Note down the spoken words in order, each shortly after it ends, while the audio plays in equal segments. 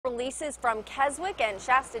releases from Keswick and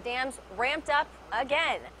Shasta dams ramped up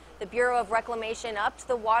again. The Bureau of Reclamation upped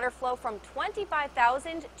the water flow from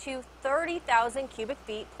 25,000 to 30,000 cubic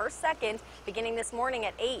feet per second beginning this morning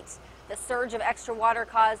at 8. The surge of extra water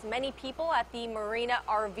caused many people at the Marina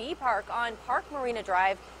RV Park on Park Marina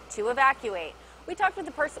Drive to evacuate. We talked with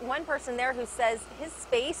one person there who says his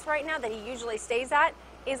space right now that he usually stays at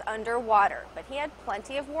is underwater, but he had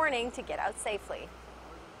plenty of warning to get out safely.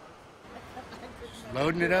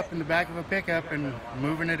 Loading it up in the back of a pickup and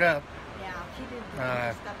moving it up. Yeah, she didn't do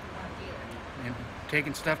stuff And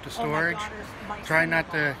taking stuff to storage. Trying not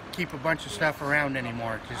to keep a bunch of stuff around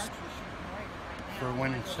anymore, just for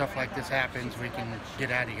when stuff like this happens, we can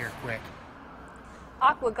get out of here quick.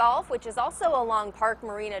 Aqua Golf, which is also along Park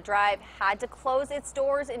Marina Drive, had to close its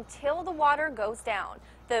doors until the water goes down.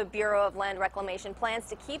 The Bureau of Land Reclamation plans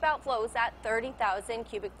to keep outflows at 30,000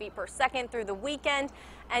 cubic feet per second through the weekend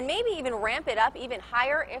and maybe even ramp it up even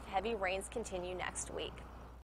higher if heavy rains continue next week.